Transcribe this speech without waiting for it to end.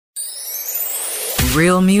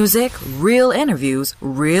Real music, real interviews,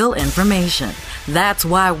 real information. That's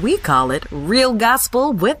why we call it Real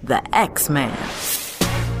Gospel with the X-Man.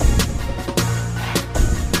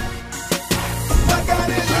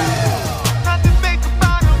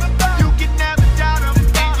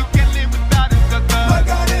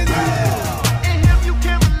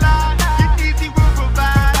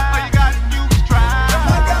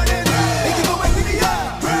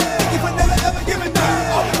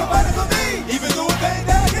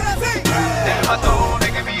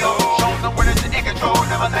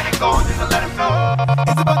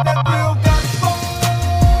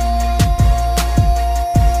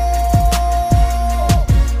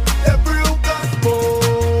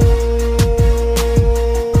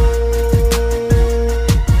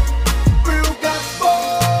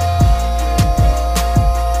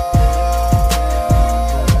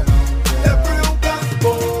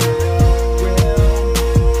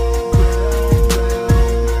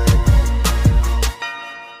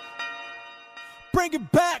 Bring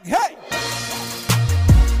it back, hey!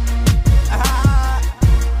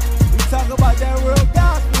 We talk about that real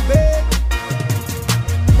gospel, baby.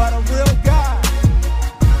 About a real God.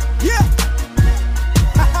 Yeah!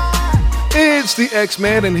 It's the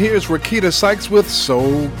X-Man, and here's Requita Sykes with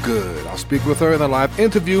So Good. I'll speak with her in a live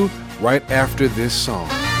interview right after this song.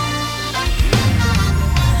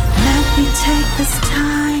 Let me take this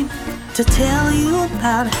time to tell you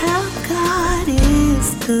about how God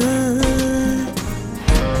is good.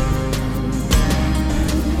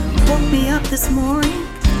 Woke me up this morning,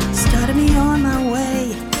 started me on my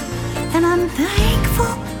way, and I'm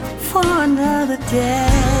thankful for another day.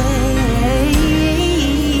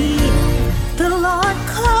 The Lord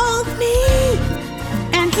called me,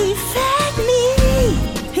 and He fed me.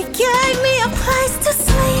 He gave me a place to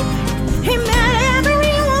sleep. He met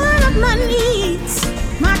every one of my needs.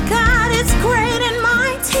 My God is great and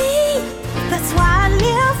mighty. That's why I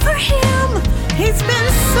live for Him. He's been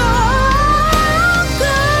so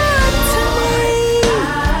good to me.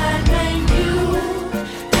 I thank you,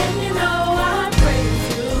 and you know I praise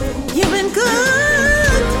you. You've been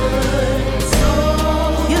good. So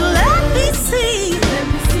you let me see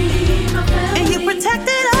my family, and you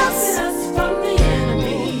protected us from the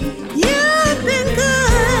enemy. You've been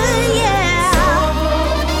good, yeah.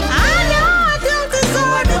 I know I don't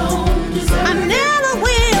deserve it. I never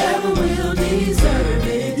will deserve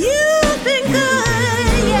it. You've been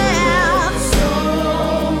good, yeah.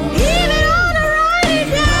 Even on a rainy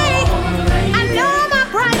day, I know my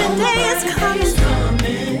brighter day is coming.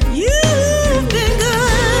 You've been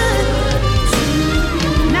good.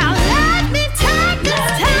 Now let me take this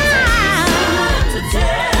time to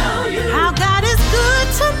tell you how God is good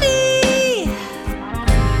to me.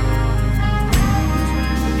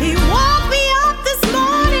 He woke me up this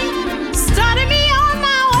morning, started me on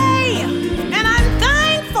my way, and I'm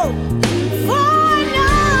thankful for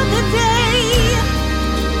another day.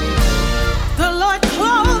 The Lord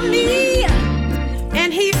clothed me, and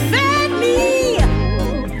He fed me.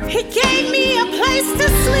 He gave me a place to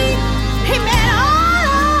sleep. He met all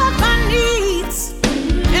of my needs.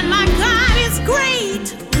 And my God is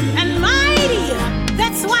great and mighty.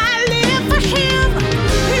 That's why I live for Him.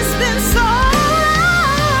 He's been so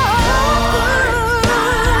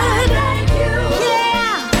good.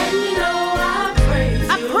 Yeah.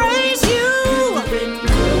 I praise you.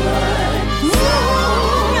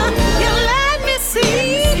 You let me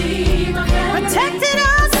see. Protected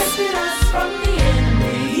us from the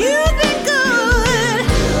enemy. You've been good.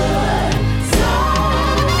 So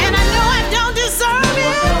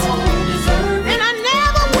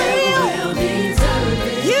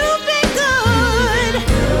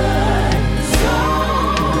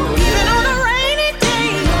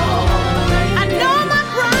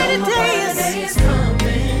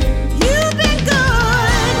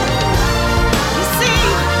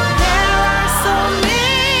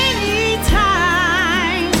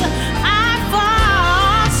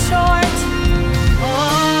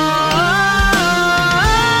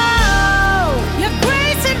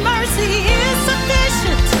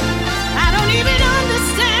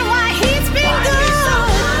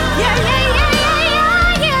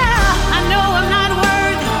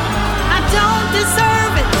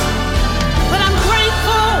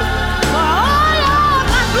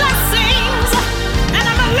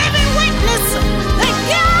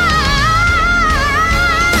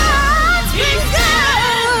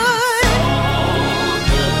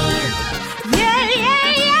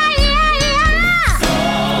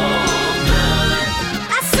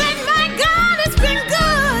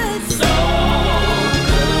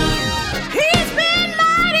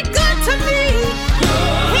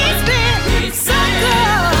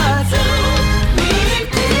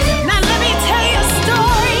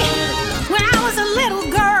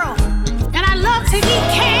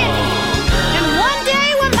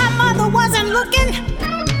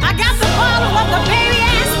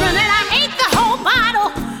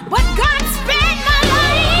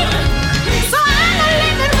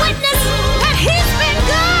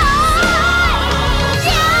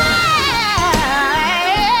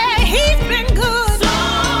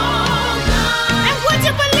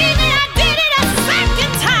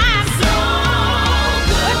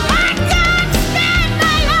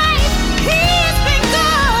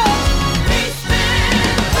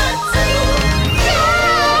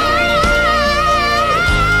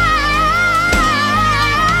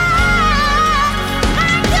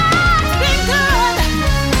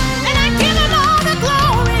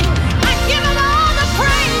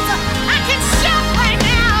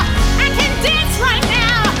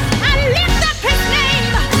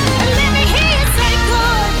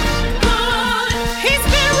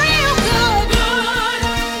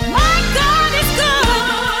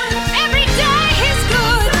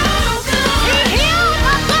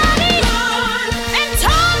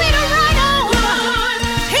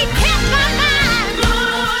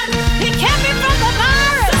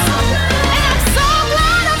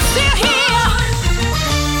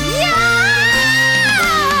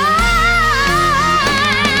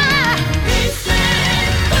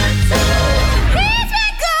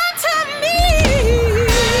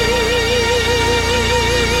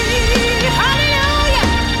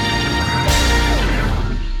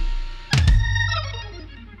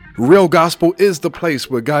Real Gospel is the place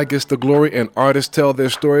where God gets the glory and artists tell their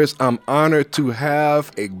stories. I'm honored to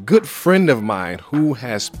have a good friend of mine who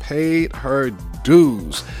has paid her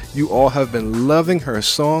dues. You all have been loving her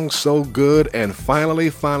song So Good, and finally,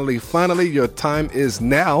 your time is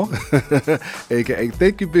now. AKA,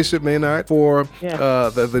 thank you, Bishop Maynard, for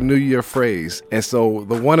the New Year phrase. And so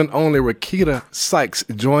the one and only Requita Sykes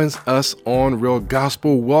joins us on Real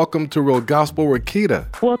Gospel. Welcome to Real Gospel,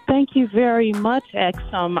 Requita. Well, thank you very much,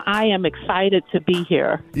 XM. I am excited to be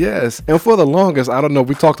here. Yes, and for the longest, I don't know,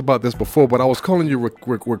 we talked about this before, but I was calling you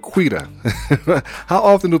Requita. How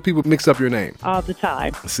often do people mix up your name? All the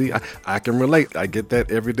time. See, I can relate. I get that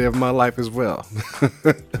every day of my life as well.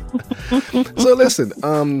 So listen,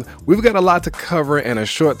 we've got a lot to cover and a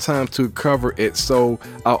short time to cover it. So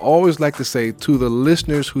I always like to say to the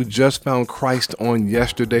listeners who just found Christ on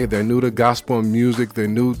yesterday, they're new to gospel music, they're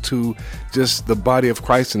new to just the body of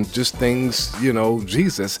Christ and just things,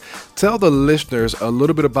 Jesus. Tell the listeners a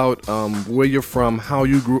little bit about where you're from, how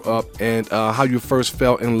you grew up, and how you first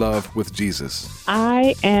fell in love with Jesus.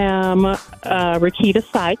 I am Requita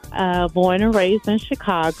Sykes, born and raised in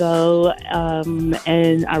Chicago,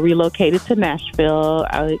 and I relocated to Nashville.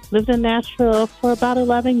 I lived in Nashville for about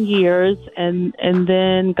 11 years, and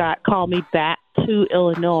then God called me back to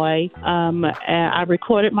Illinois, and I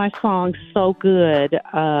recorded my song So Good.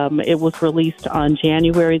 It was released on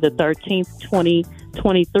January the 13th,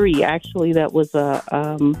 2023. Actually, that was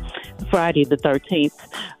Friday the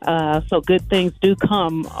 13th. So good things do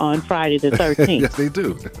come on Friday the 13th. Yes, they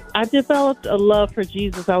do. I developed a love for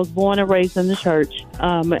Jesus. I was born and raised in the church,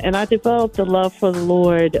 and I developed a love for the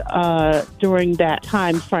Lord during that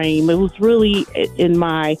time frame. It was really in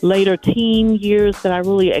my later teen years that I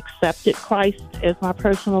really accepted Christ as my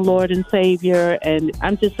personal Lord and Savior, and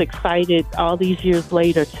I'm just excited all these years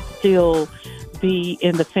later to still be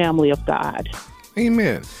in the family of God.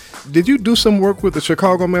 Amen. Did you do some work with the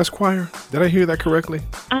Chicago Mass Choir? Did I hear that correctly?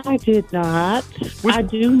 I did not. I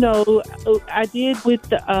do know I did with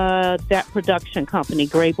that production company,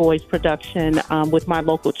 Gray Boys Production, with my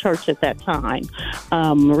local church at that time,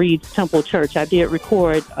 Reed's Temple Church. I did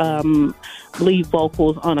record lead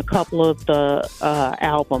vocals on a couple of the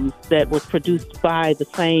albums that was produced by the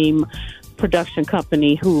same production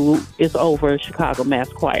company who is over Chicago Mass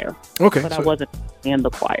Choir. Okay. But I wasn't in the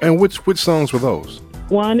choir. And which songs were those?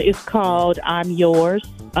 One is called I'm Yours,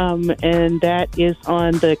 and that is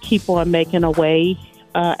on the Keep On Making a Way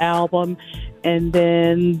album. And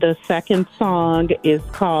then the second song is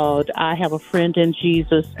called I Have a Friend in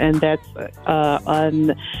Jesus, and that's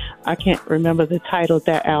on, I can't remember the title of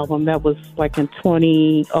that album. That was like in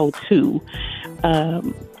 2002.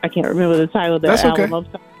 I can't remember the title of that That's album. Okay.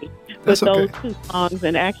 I'm sorry. But those two songs,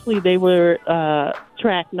 and actually they were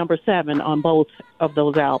track number 7 on both of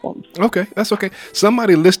those albums. Okay, that's okay.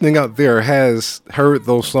 Somebody listening out there has heard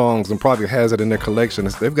those songs and probably has it in their collection.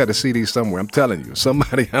 They've got a CD somewhere. I'm telling you,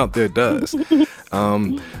 somebody out there does.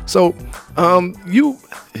 So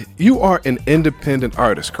you are an independent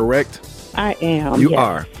artist, correct? I am. You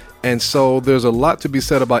are. And so there's a lot to be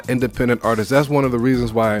said about independent artists. That's one of the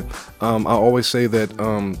reasons why I always say that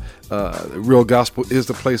Real Gospel is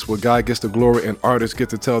the place where God gets the glory and artists get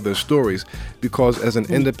to tell their stories. Because as an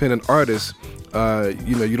independent artist,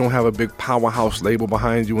 you don't have a big powerhouse label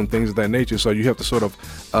behind you and things of that nature. So you have to sort of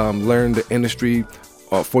learn the industry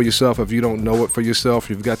for yourself. If you don't know it for yourself,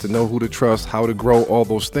 you've got to know who to trust, how to grow, all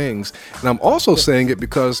those things. And I'm also saying it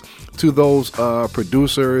because to those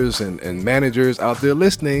producers and managers out there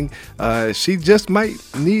listening, she just might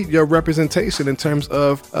need your representation in terms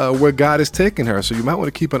of where God is taking her. So you might want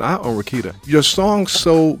to keep an eye on Requita. Your song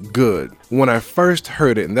So Good, when I first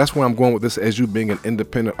heard it, and that's where I'm going with this as you being an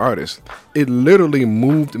independent artist, it literally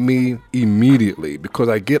moved me immediately because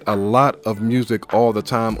I get a lot of music all the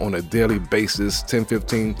time on a daily basis, 10,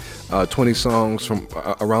 15, 20 songs from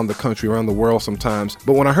around the country, around the world sometimes.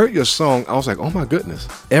 But when I heard your song, I was like, oh my goodness,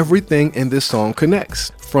 everything in this song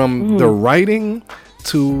connects. From the writing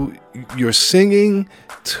to your singing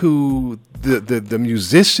to the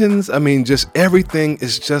musicians. I mean, just everything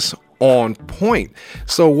is just on point.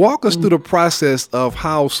 So walk us through the process of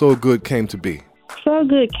how So Good came to be. So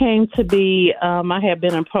Good came to be, I had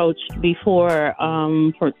been approached before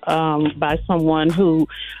by someone who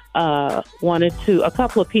a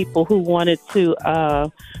couple of people who wanted to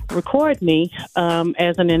record me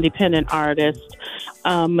as an independent artist.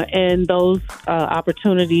 And those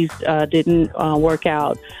opportunities didn't work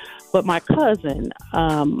out. But my cousin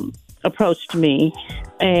approached me,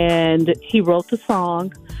 and he wrote the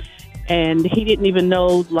song. And he didn't even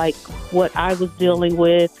know like what I was dealing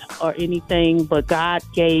with or anything, but God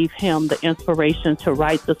gave him the inspiration to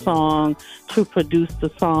write the song, to produce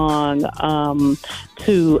the song,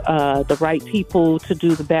 to the right people to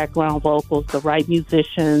do the background vocals, the right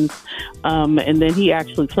musicians, and then he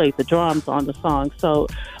actually played the drums on the song. So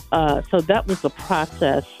that was the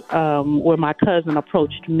process where my cousin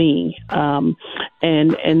approached me,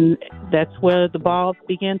 and that's where the ball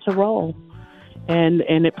began to roll, and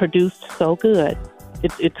it produced so good.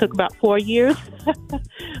 It took about 4 years,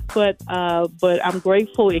 but I'm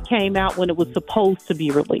grateful it came out when it was supposed to be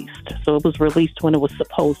released. So it was released when it was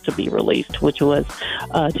supposed to be released, which was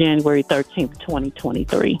January 13th,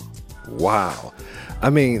 2023. Wow. I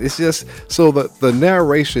mean, it's just, so the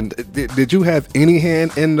narration, did you have any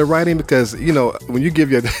hand in the writing? Because, you know, when you give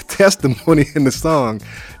your testimony in the song,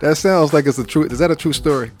 that sounds like it's a true, is that a true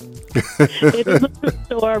story? It is a true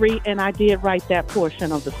story, and I did write that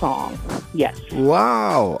portion of the song. Yes.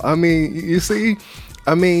 Wow. I mean, you see,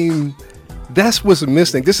 I mean, that's what's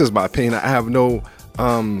missing. This is my opinion. I have no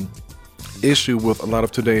issue with a lot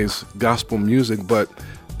of today's gospel music, but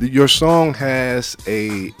your song has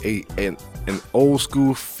an old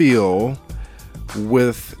school feel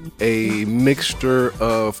with a mixture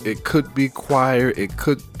of, it could be choir, it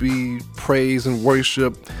could be praise and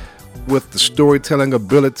worship, with the storytelling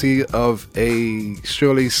ability of a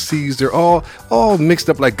Shirley Caesar, all mixed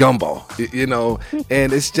up like gumbo, you know,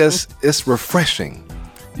 and it's refreshing,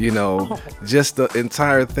 you know, just the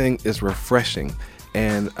entire thing is refreshing,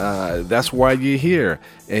 and that's why you're here,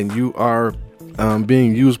 and you are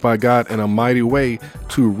being used by God in a mighty way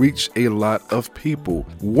to reach a lot of people.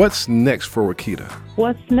 What's next for Requita?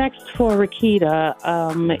 What's next for Requita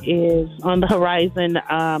is on the horizon.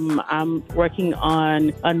 I'm working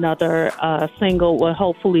on another single. Well,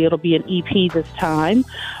 hopefully it'll be an EP this time.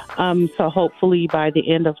 So hopefully by the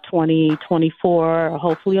end of 2024, or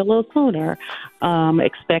hopefully a little sooner,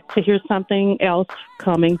 expect to hear something else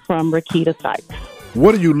coming from Requita Sykes.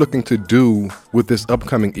 What are you looking to do with this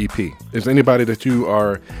upcoming EP? Is there anybody that you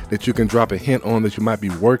can drop a hint on that you might be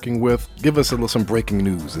working with? Give us some breaking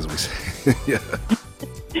news, as we say. Yeah.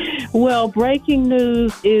 Well, breaking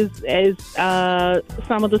news is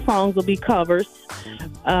some of the songs will be covers,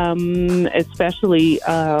 especially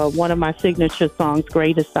one of my signature songs,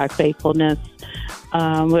 "Great Is Thy Faithfulness."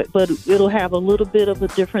 But it'll have a little bit of a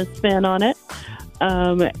different spin on it.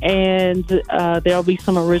 And there'll be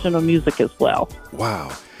some original music as well.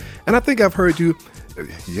 Wow. And I think I've heard you.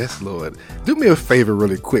 Yes, Lord. Do me a favor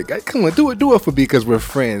really quick. Come on, do it for me because we're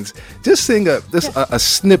friends. Just sing a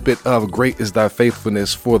snippet of "Great Is Thy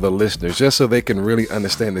Faithfulness" for the listeners, just so they can really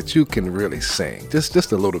understand that you can really sing. Just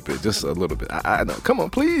a little bit, I know. Come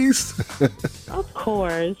on, please. Of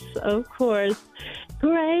course.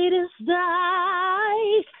 Great is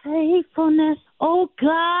thy faithfulness, O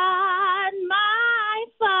God, my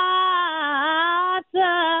Father,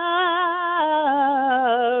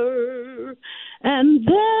 and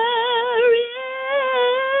there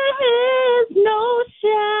is no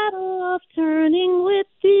shadow of turning with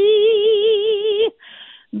thee.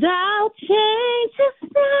 Thou changest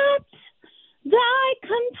not, thy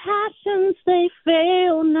compassions, they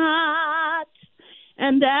fail not.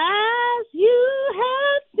 And as you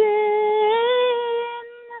have been,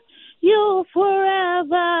 you'll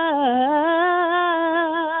forever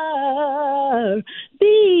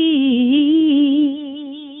be.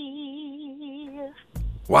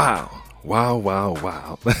 Wow.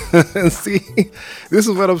 See, this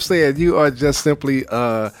is what I'm saying. You are just simply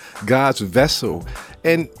God's vessel.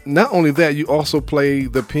 And not only that, you also play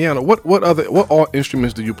the piano. What all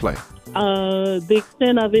instruments do you play? The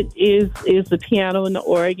extent of it is the piano and the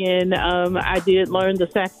organ. I did learn the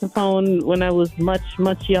saxophone when I was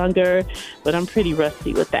much younger, but I'm pretty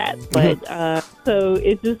rusty with that. But so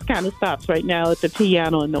it just kind of stops right now at the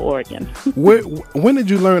piano and the organ. When did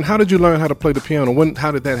you learn? How did you learn how to play the piano?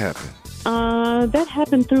 How did that happen? That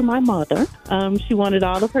happened through my mother. She wanted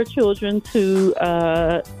all of her children to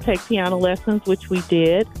take piano lessons, which we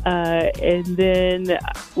did, and then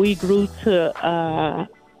we grew to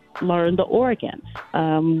learn the organ.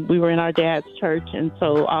 We were in our dad's church, and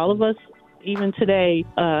so all of us, even today,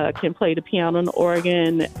 can play the piano and the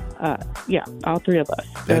organ. All three of us.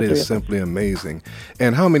 That is simply amazing.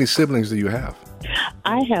 And how many siblings do you have?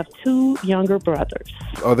 I have two younger brothers.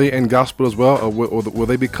 Are they in gospel as well, or will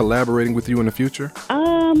they be collaborating with you in the future?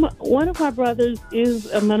 One of my brothers is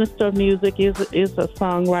a minister of music, is a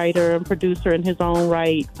songwriter and producer in his own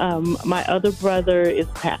right. My other brother is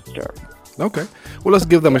pastor. Okay. Well, let's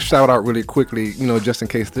give them a shout out really quickly, just in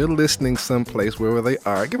case they're listening someplace, wherever they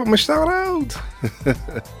are. Give them a shout out.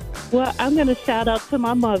 Well, I'm going to shout out to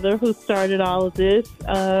my mother who started all of this,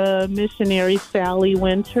 missionary Sally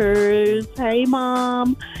Winters. Hey,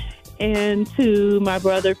 Mom. And to my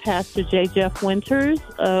brother, Pastor J. Jeff Winters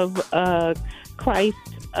of Christ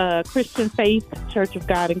Christian Faith Church of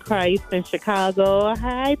God in Christ in Chicago.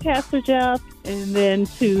 Hi, Pastor Jeff. And then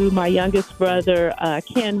to my youngest brother,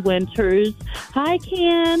 Ken Winters. Hi,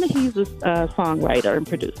 Ken. He's a songwriter and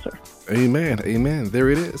producer. Amen. Amen. There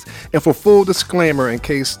it is. And for full disclaimer, in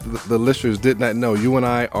case the listeners did not know, you and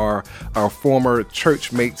I are our former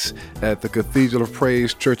church mates at the Cathedral of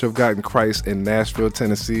Praise Church of God in Christ in Nashville,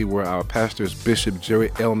 Tennessee, where our pastor is Bishop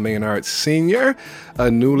Jerry L. Maynard Sr.,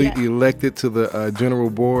 newly elected to the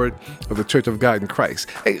General Board of the Church of God in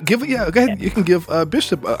Christ. Hey, go ahead. You can give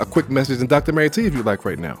Bishop a quick message, and Dr. Mary T, if you'd like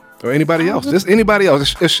right now, or anybody else. Just anybody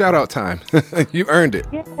else. It's shout out time. You earned it.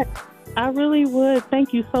 Yeah. I really would.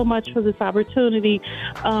 Thank you so much for this opportunity.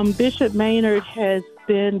 Bishop Maynard has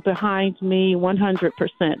been behind me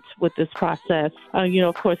 100% with this process.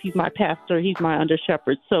 Of course, he's my pastor. He's my under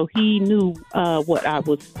shepherd. So he knew what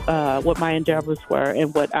my endeavors were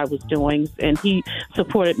and what I was doing. And he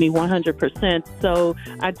supported me 100%. So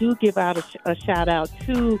I do give out a shout out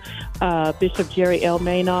to Bishop Jerry L.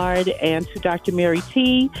 Maynard and to Dr. Mary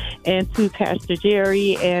T. and to Pastor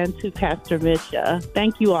Jerry and to Pastor Misha.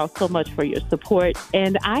 Thank you all so much for your support.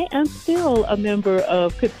 And I am still a member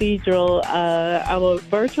of Cathedral. I'm a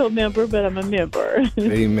virtual member, but I'm a member.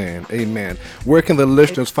 Amen. Amen. Where can the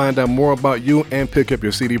listeners find out more about you and pick up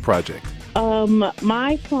your CD project?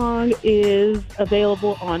 My song is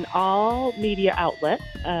available on all media outlets,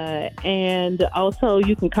 and also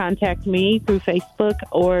you can contact me through Facebook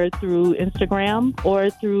or through Instagram or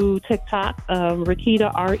through TikTok,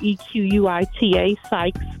 Requita, Requita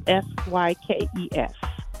Sykes, Sykes.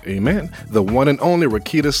 Amen. The one and only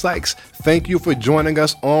Requita Sykes. Thank you for joining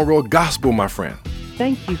us on Real Gospel, my friend.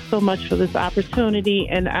 Thank you so much for this opportunity,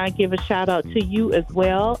 and I give a shout out to you as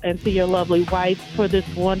well and to your lovely wife for this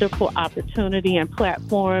wonderful opportunity and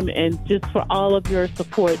platform, and just for all of your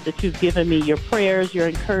support that you've given me, your prayers, your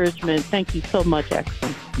encouragement. Thank you so much,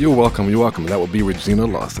 Exxon. You're welcome. You're welcome. That will be Regina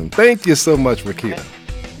Lawson. Thank you so much, Requita.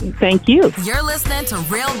 Thank you. You're listening to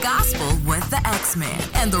Real Gospel with the X-Men,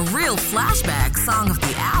 and the Real Flashback Song of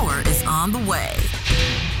the Hour is on the way.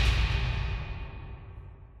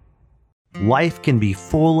 Life can be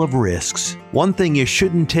full of risks. One thing you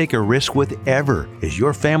shouldn't take a risk with ever is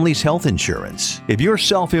your family's health insurance. If you're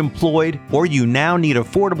self-employed or you now need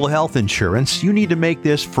affordable health insurance, you need to make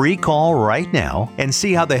this free call right now and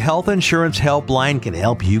see how the Health Insurance Helpline can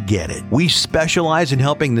help you get it. We specialize in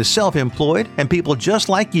helping the self-employed and people just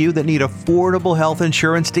like you that need affordable health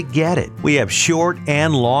insurance to get it. We have short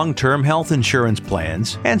and long-term health insurance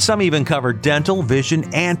plans, and some even cover dental,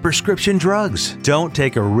 vision, and prescription drugs. Don't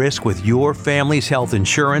take a risk with your family's health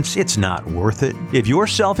insurance. It's not worth it. If you're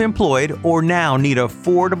self-employed or now need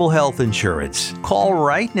affordable health insurance, call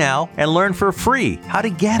right now and learn for free how to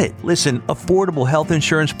get it. Listen, affordable health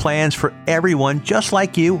insurance plans for everyone just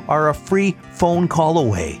like you are a free phone call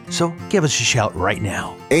away. So give us a shout right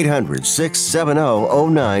now.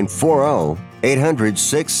 800-670-0940.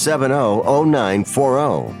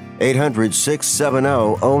 800-670-0940.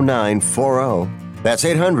 800-670-0940. That's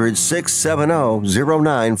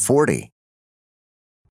 800-670-0940.